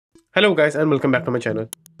Hello guys and welcome back to my channel,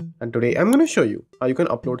 and today I'm going to show you how you can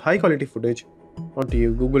upload high quality footage onto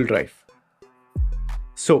your Google Drive.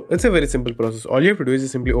 So it's a very simple process. All you have to do is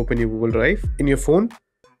just simply open your Google Drive in your phone.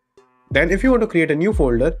 Then if you want to create a new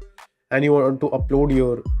folder and you want to upload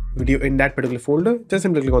your video in that particular folder, just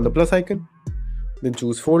simply click on the plus icon, then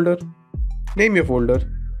choose folder, name your folder,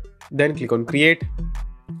 then click on create.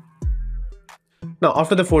 Now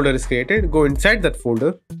after the folder is created, go inside that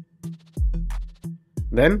folder.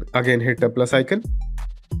 Then again hit the plus icon.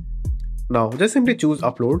 Now just simply choose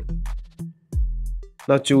upload.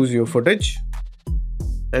 Now choose your footage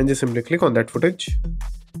and just simply click on that footage.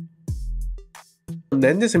 And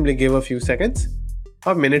then just simply give a few seconds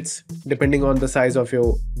or minutes depending on the size of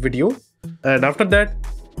your video. And after that,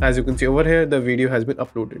 as you can see over here, the video has been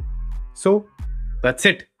uploaded. So that's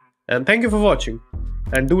it. And thank you for watching.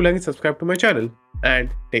 And do like and subscribe to my channel. And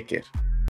take care.